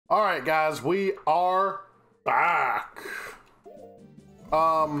Alright guys, we are back.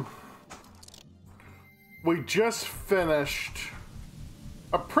 We just finished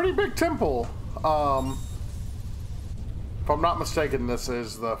a pretty big temple. If I'm not mistaken, this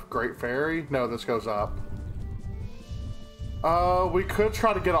is the Great Fairy. No, this goes up. We could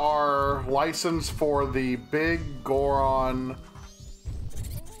try to get our license for the big Goron.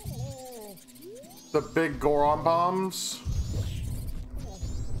 The big Goron bombs.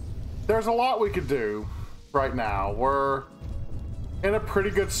 There's a lot we could do right now. We're in a pretty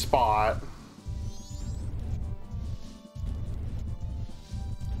good spot.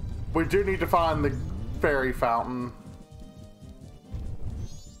 We do need to find the fairy fountain.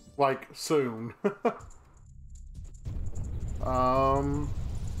 Like, soon. Oh,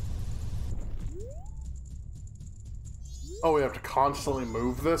 we have to constantly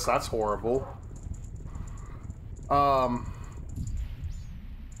move this? That's horrible.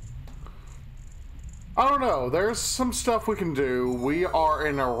 I don't know. There's some stuff we can do. We are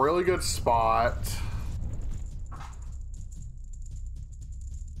in a really good spot.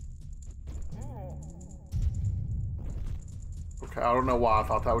 Okay, I don't know why I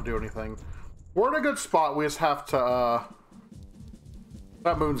thought that would do anything. We're in a good spot. We just have to,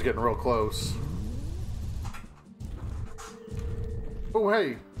 that moon's getting real close. Oh,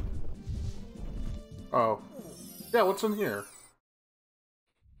 hey. Oh. Yeah, what's in here?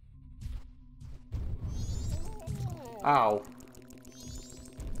 Ow.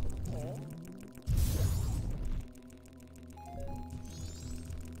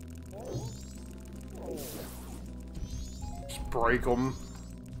 Just break them.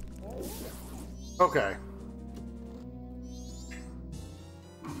 Okay.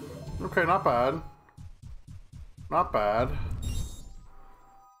 Okay, not bad. Not bad.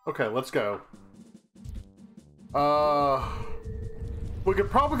 Okay, let's go. We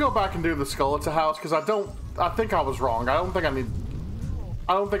could probably go back and do the skeleton house because I think I was wrong. I don't think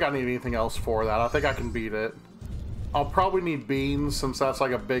I need anything else for that. I think I can beat it. I'll probably need beans since that's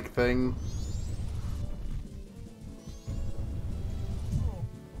like a big thing.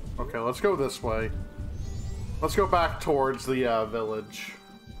 Okay, let's go this way. Let's go back towards the village.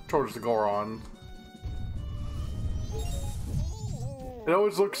 Towards the Goron. It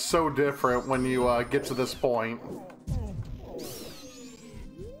always looks so different when you get to this point.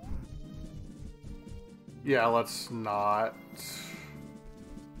 Yeah, let's not.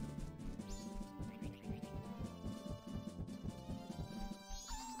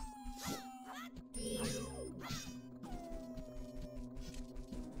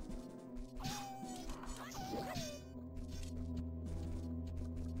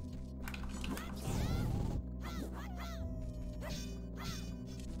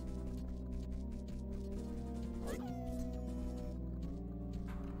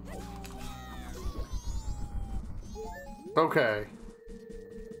 Okay.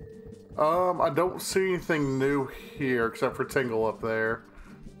 I don't see anything new here except for Tingle up there.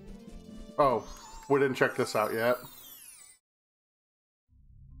 Oh, we didn't check this out yet.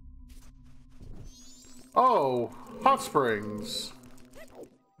 Oh, hot springs.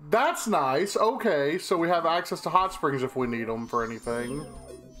 That's nice. Okay, so we have access to hot springs if we need them for anything.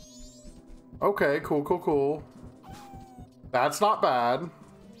 Okay, cool, cool, cool. That's not bad.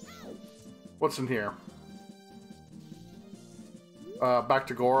 What's in here? Back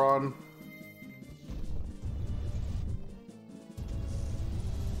to Goron.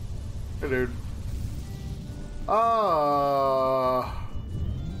 Hey, dude.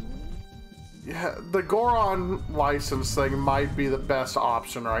 Yeah, the Goron license thing might be the best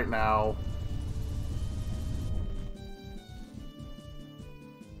option right now.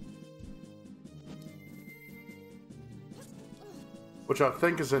 Which I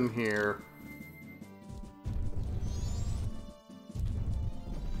think is in here.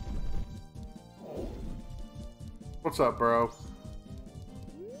 What's up, bro?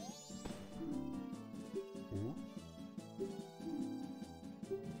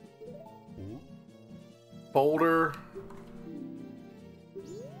 Boulder.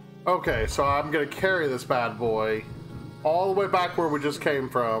 Okay, so I'm gonna carry this bad boy all the way back where we just came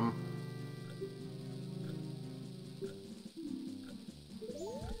from.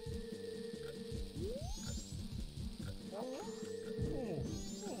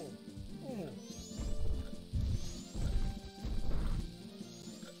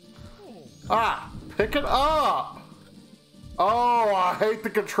 Ah! Pick it up! Oh, I hate the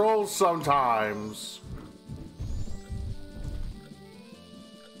controls sometimes.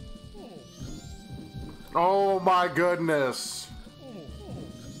 Oh my goodness.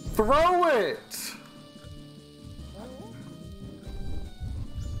 Throw it!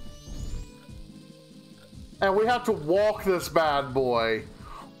 And we have to walk this bad boy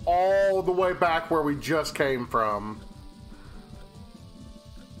all the way back where we just came from.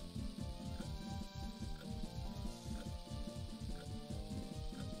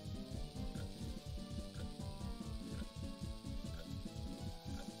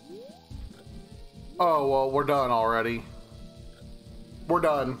 Oh, well, we're done already. We're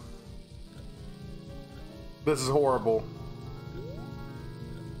done. This is horrible.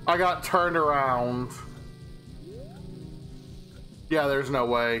 I got turned around. Yeah, there's no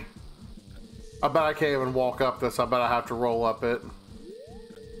way. I bet I can't even walk up this. I bet I have to roll up it.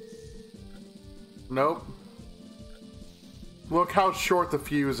 Nope. Look how short the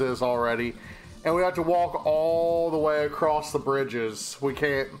fuse is already. And we have to walk all the way across the bridges. We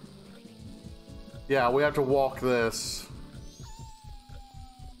can't... Yeah, we have to walk this.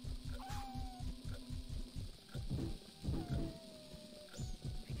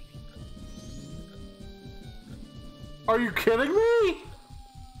 Are you kidding me?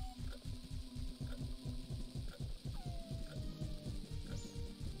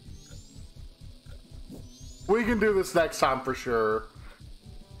 We can do this next time for sure.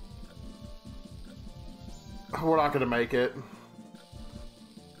 We're not gonna make it.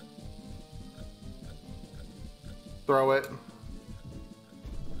 Throw it.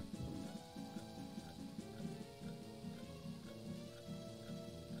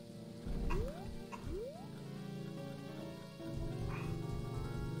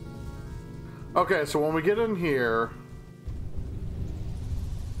 Okay, so when we get in here...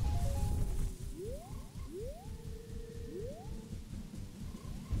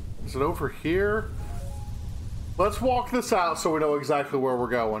 Is it over here? Let's walk this out so we know exactly where we're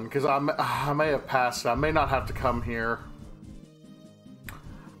going, because I may have passed it. I may not have to come here.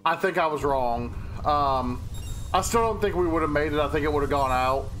 I think I was wrong. I still don't think we would have made it. I think it would have gone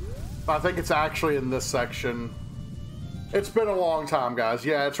out. I think it's actually in this section. It's been a long time, guys.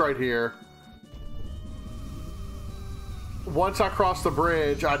 Yeah, it's right here. Once I cross the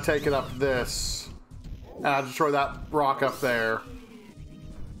bridge, I take it up this. And I destroy that rock up there.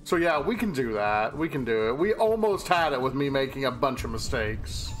 So yeah, we can do that. We can do it. We almost had it with me making a bunch of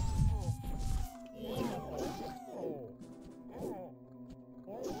mistakes.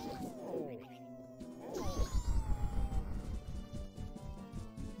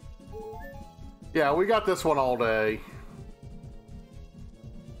 Yeah, we got this one all day.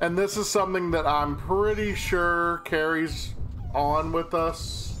 And this is something that I'm pretty sure carries on with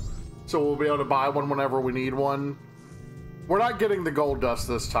us. So we'll be able to buy one whenever we need one. We're not getting the gold dust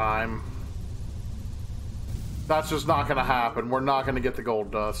this time. That's just not going to happen. We're not going to get the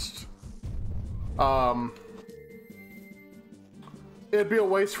gold dust. It'd be a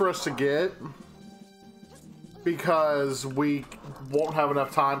waste for us to get. Because we won't have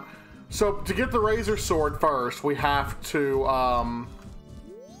enough time. So to get the razor sword first, we have to...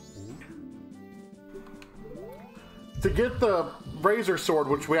 To get the razor sword,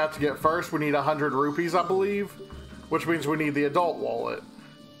 which we have to get first, we need 100 rupees, I believe. Which means we need the adult wallet.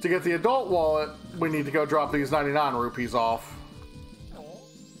 To get the adult wallet, we need to go drop these 99 rupees off.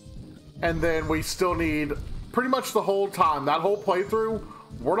 And then we still need, pretty much the whole time, that whole playthrough,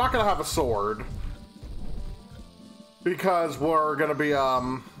 we're not going to have a sword. Because we're going to be,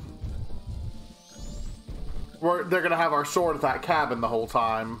 they're going to have our sword at that cabin the whole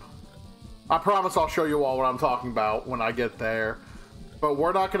time. I promise I'll show you all what I'm talking about when I get there. But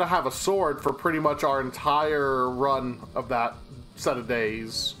we're not going to have a sword for pretty much our entire run of that set of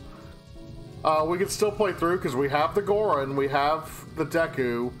days. We can still play through because we have the Goron, we have the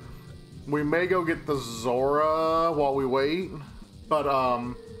Deku. We may go get the Zora while we wait. But,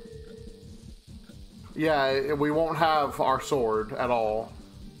 yeah, we won't have our sword at all.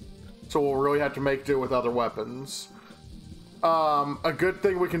 So we'll really have to make do with other weapons. A good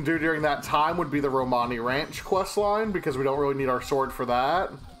thing we can do during that time would be the Romani Ranch questline, because we don't really need our sword for that.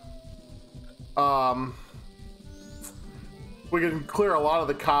 We can clear a lot of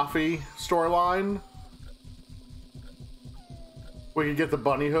the coffee storyline. We can get the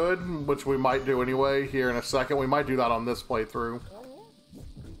bunny hood, which we might do anyway here in a second. We might do that on this playthrough.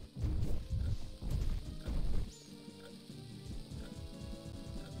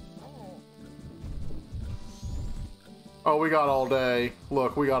 Oh, we got all day.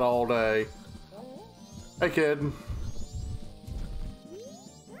 Look, we got all day. Hey, kid.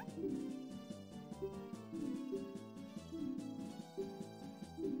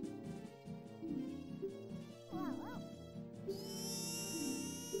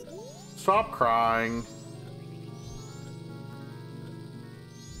 Stop crying.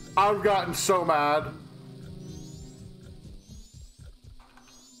 I've gotten so mad.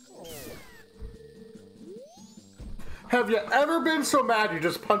 Have you ever been so mad you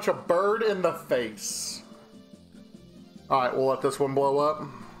just punch a bird in the face? Alright, we'll let this one blow up.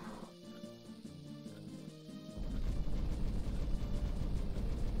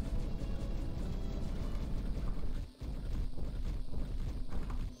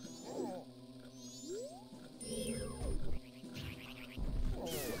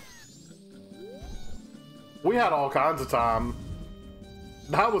 We had all kinds of time.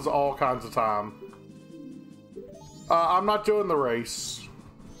 That was all kinds of time. I'm not doing the race.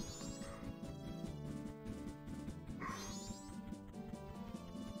 I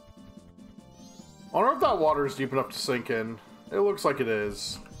wonder if that water is deep enough to sink in. It looks like it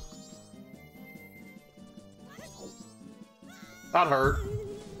is. That hurt.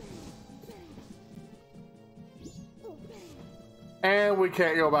 And we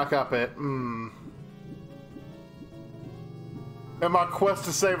can't go back up it. In my quest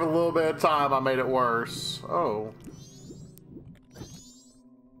to save a little bit of time, I made it worse. Oh.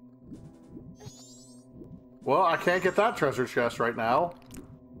 Well, I can't get that treasure chest right now.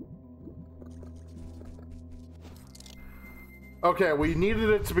 Okay, we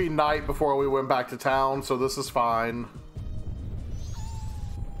needed it to be night before we went back to town, so this is fine.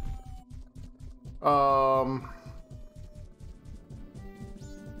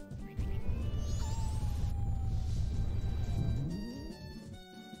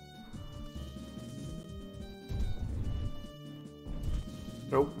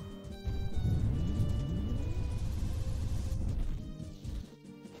 Nope.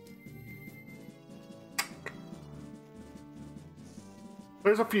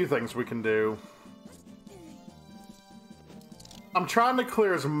 There's a few things we can do. I'm trying to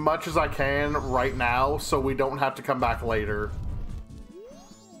clear as much as I can right now so we don't have to come back later.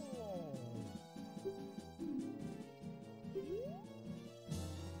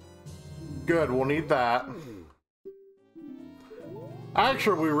 Good, we'll need that.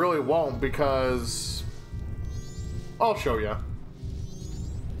 Actually, we really won't because... I'll show you.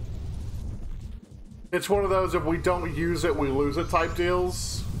 It's one of those, if we don't use it, we lose it type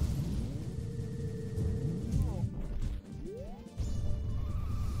deals.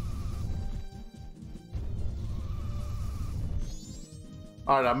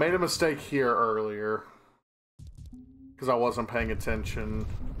 Alright, I made a mistake here earlier. Because I wasn't paying attention.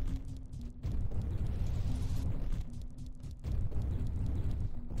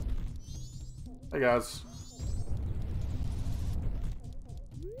 Hey guys.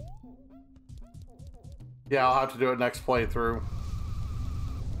 Yeah, I'll have to do it next playthrough.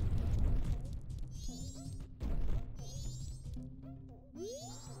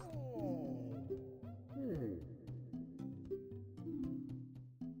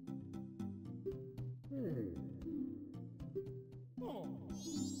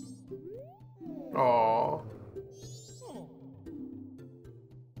 Aww.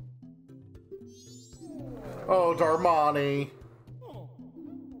 Oh, Darmani.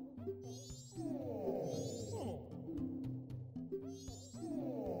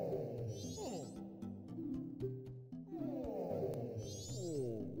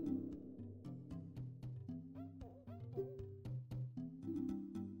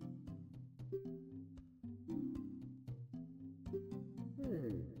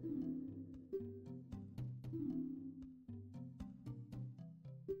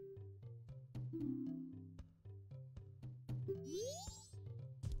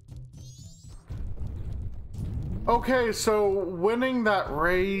 Okay, so winning that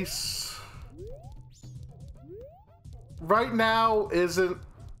race right now isn't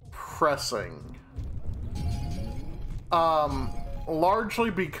pressing. Largely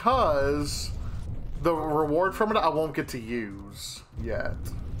because the reward from it I won't get to use yet.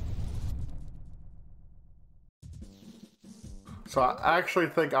 So I actually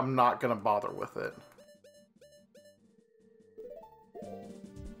think I'm not gonna bother with it.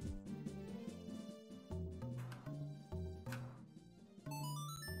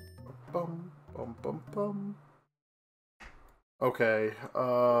 Bum, bum, bum, bum. Okay,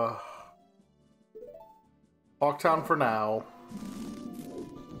 Lockdown for now.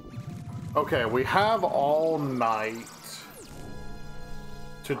 Okay, we have all night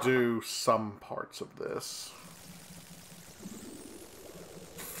to do some parts of this.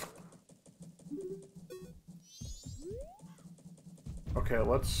 Okay,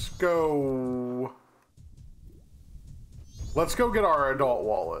 let's go get our adult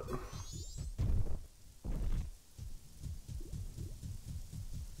wallet.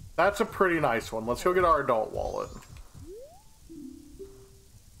 That's a pretty nice one. Let's go get our adult wallet.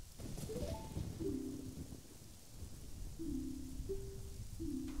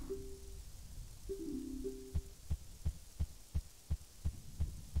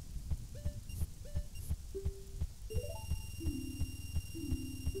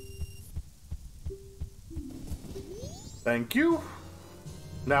 Thank you.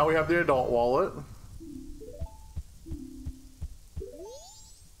 Now we have the adult wallet.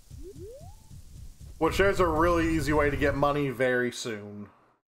 Which there's a really easy way to get money very soon.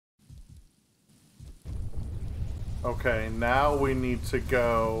 Okay, now we need to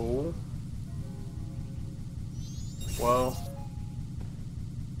go... Well...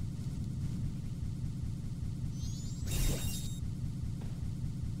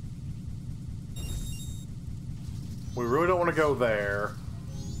 We really don't want to go there.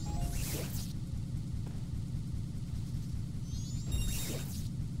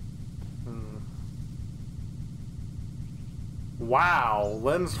 Wow,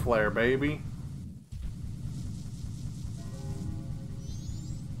 lens flare, baby.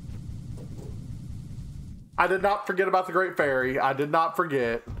 I did not forget about the Great Fairy. I did not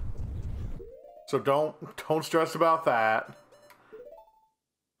forget. So don't stress about that.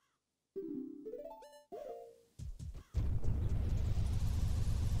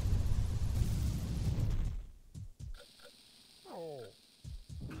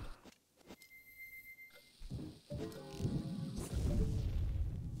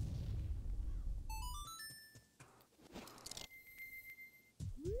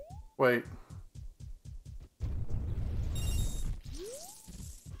 Wait.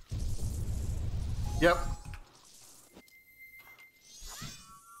 Yep.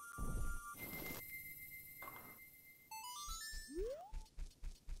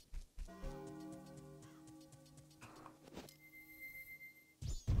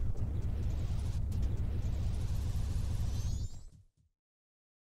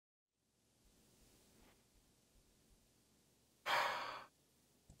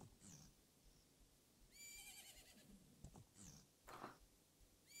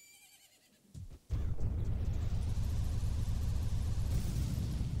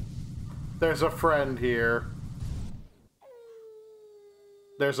 There's a friend here.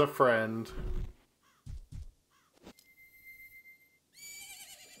 There's a friend.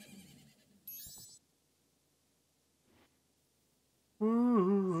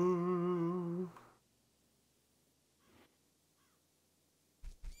 Ooh.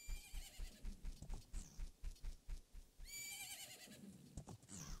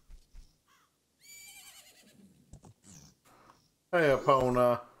 Hey,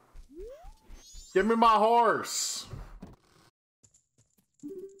 Epona. Give me my horse.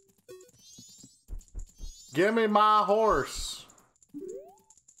 Give me my horse.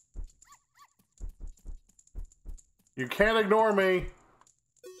 You can't ignore me.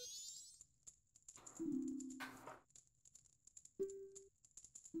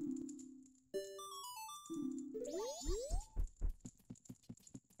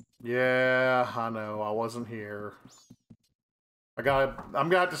 Yeah, I know. I wasn't here. I'm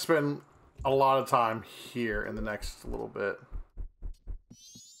gonna have to spend a lot of time here in the next little bit.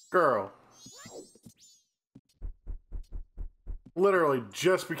 Girl. Literally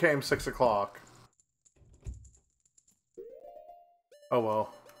just became 6 o'clock. Oh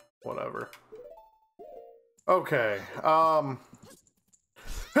well. Whatever. Okay. Ah!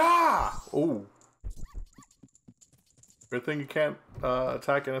 Ooh. Good thing you can't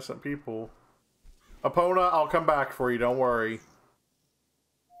attack innocent people. Epona, I'll come back for you, don't worry.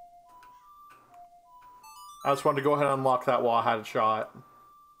 I just wanted to go ahead and unlock that while I had a shot.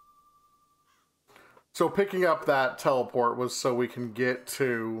 So picking up that teleport was so we can get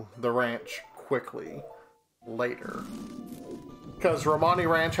to the ranch quickly later. Because Romani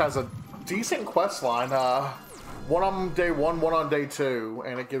Ranch has a decent quest line. One on day 1, one on day 2,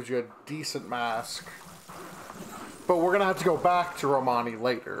 and it gives you a decent mask. But we're gonna have to go back to Romani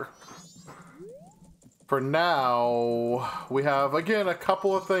later. For now, we have, again, a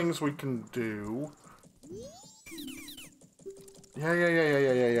couple of things we can do.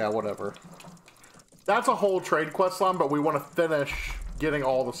 Yeah, whatever. That's a whole trade quest line, but we want to finish getting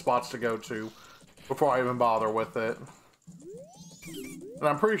all the spots to go to before I even bother with it. And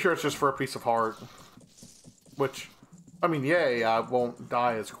I'm pretty sure it's just for a piece of heart. Which, I mean, yay, I won't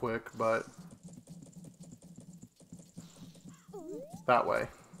die as quick, but... that way.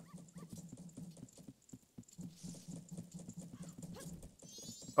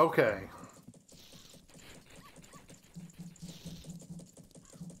 Okay.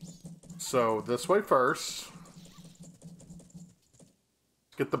 So, this way first.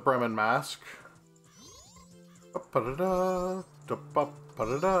 Let's get the Bremen mask. Ba-da-da,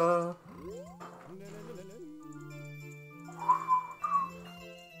 da-ba-ba-da-da.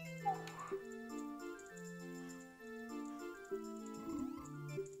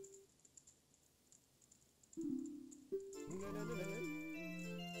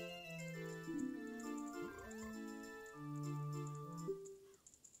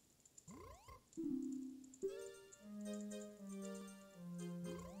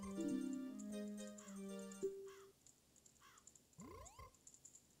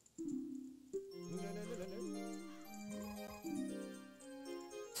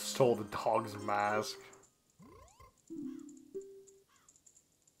 Stole the dog's mask.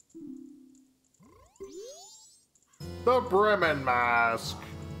 The Bremen mask.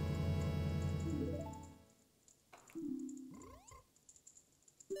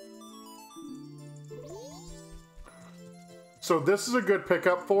 So this is a good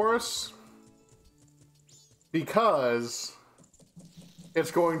pickup for us because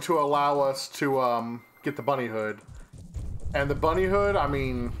it's going to allow us to get the bunny hood. And the bunny hood, I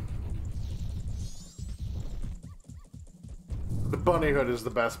mean, the bunny hood is the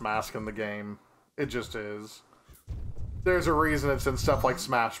best mask in the game. It just is. There's a reason it's in stuff like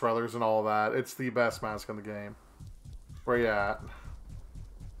Smash Brothers and all that. It's the best mask in the game. Where you at?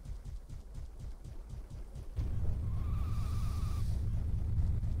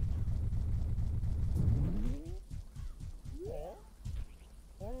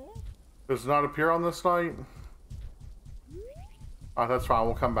 Does it not appear on this night? Oh, that's fine.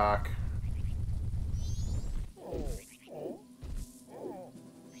 We'll come back.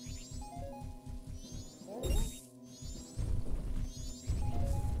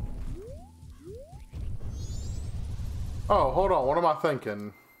 Oh, hold on. What am I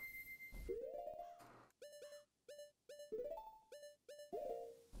thinking?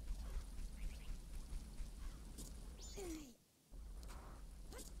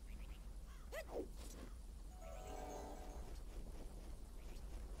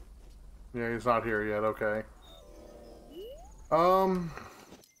 Yeah, he's not here yet. Okay.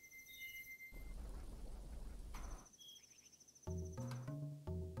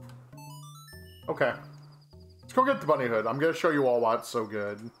 Okay. Let's go get the bunny hood. I'm gonna show you all why it's so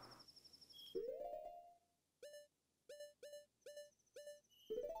good.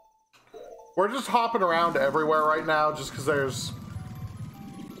 We're just hopping around everywhere right now just because there's...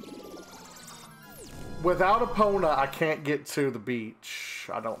 Without Epona, I can't get to the beach,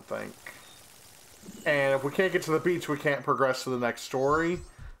 I don't think. And if we can't get to the beach, we can't progress to the next story.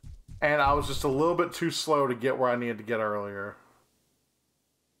 And I was just a little bit too slow to get where I needed to get earlier.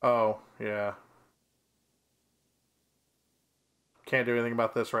 Oh, yeah. Can't do anything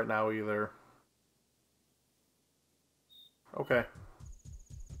about this right now either. Okay.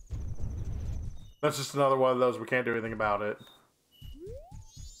 That's just another one of those we can't do anything about it.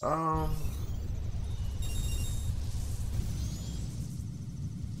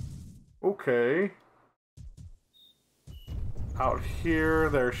 Okay. Out here,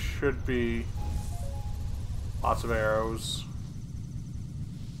 there should be lots of arrows.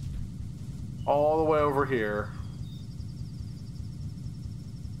 All the way over here.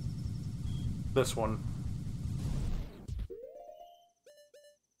 This one.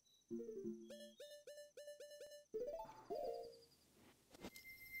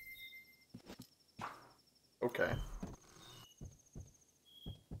 Okay.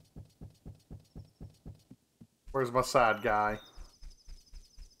 Where's my sad guy?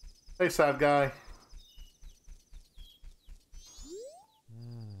 Hey, sad guy.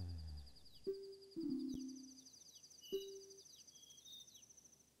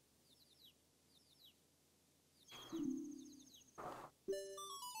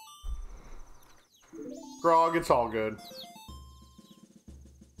 Grog, it's all good.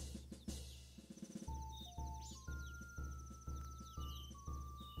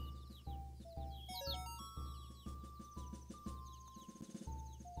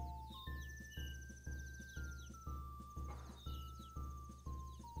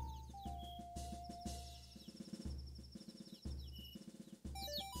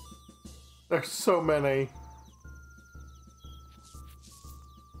 There's so many.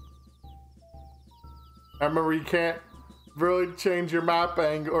 I remember you can't really change your map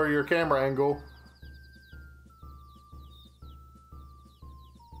angle or your camera angle.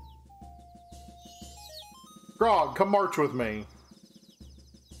 Grog, come march with me.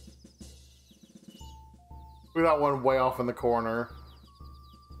 We got one way off in the corner.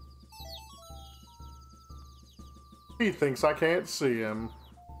 He thinks I can't see him.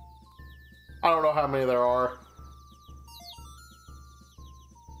 I don't know how many there are.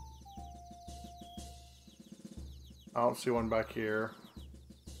 I don't see one back here.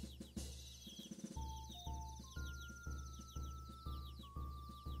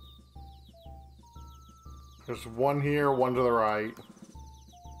 There's one here, one to the right.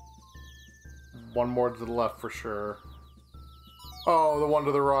 One more to the left for sure. Oh, the one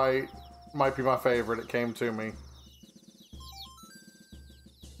to the right might be my favorite. It came to me.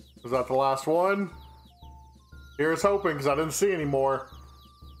 Was that the last one? Here's hoping, because I didn't see any more.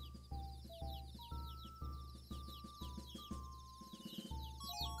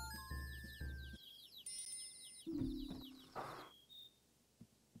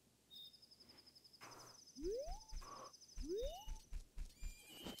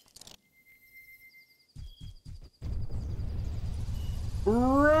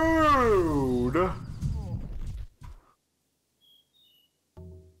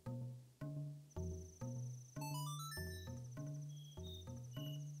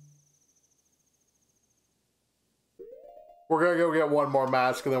 We're gonna go get one more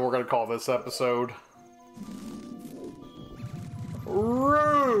mask and then we're gonna call this episode.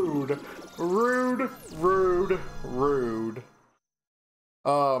 Rude! Rude, rude, rude.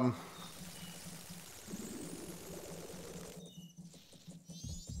 I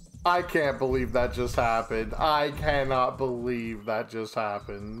can't believe that just happened. I cannot believe that just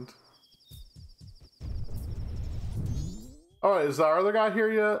happened. Alright, is our other guy here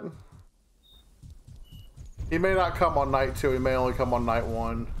yet? He may not come on night 2, he may only come on night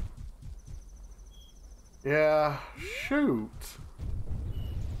 1. Yeah, shoot.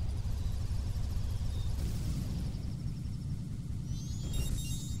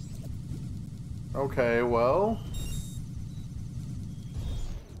 Okay, well.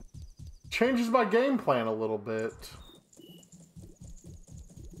 Changes my game plan a little bit.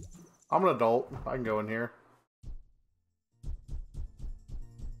 I'm an adult. I can go in here.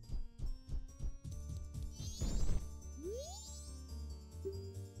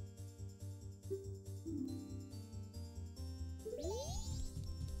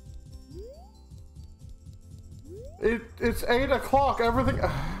 It's 8 o'clock. Everything.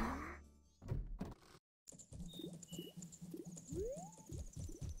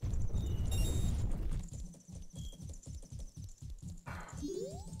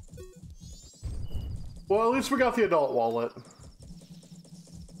 Well, at least we got the adult wallet.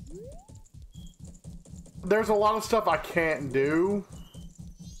 There's a lot of stuff I can't do.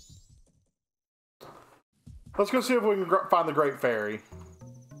 Let's go see if we can find the Great Fairy.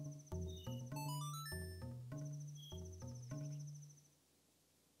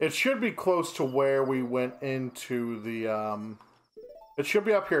 It should be close to where we went into the, it should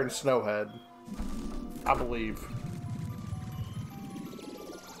be up here in Snowhead, I believe.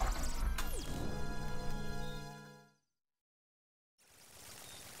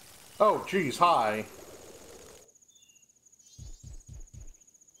 Oh, geez, hi.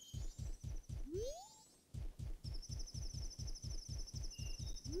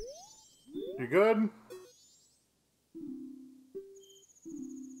 You good?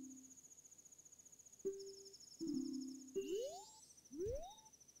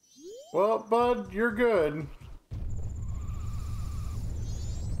 Well, bud, you're good.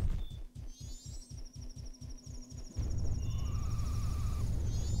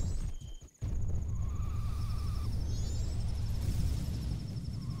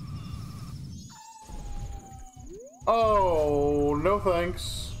 Oh, no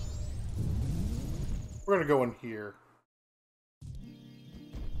thanks. We're gonna go in here.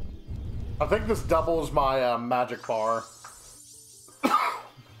 I think this doubles my magic bar.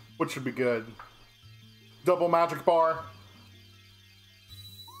 Which should be good. Double magic bar.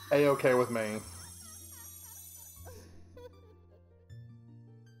 A-okay with me.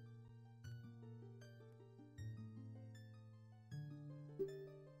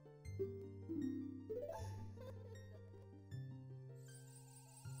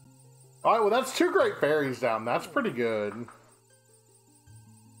 Alright, well that's 2 Great Fairies down. That's pretty good.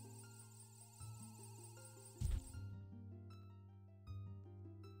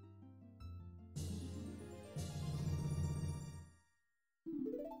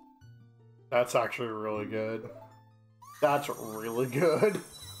 That's actually really good. That's really good.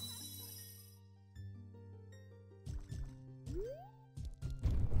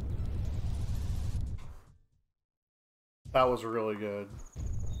 That was really good.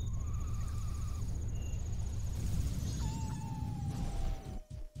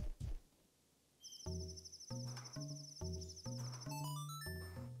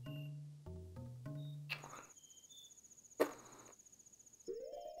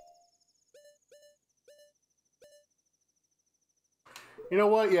 You know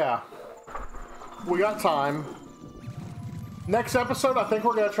what? Yeah. We got time. Next episode, I think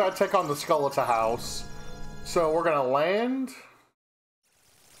we're going to try to take on the Skeleton House. So we're going to land.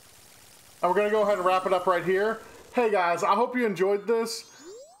 And we're going to go ahead and wrap it up right here. Hey guys, I hope you enjoyed this.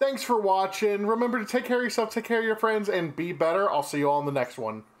 Thanks for watching. Remember to take care of yourself, take care of your friends, and be better. I'll see you all in the next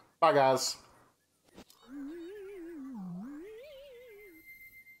one. Bye guys.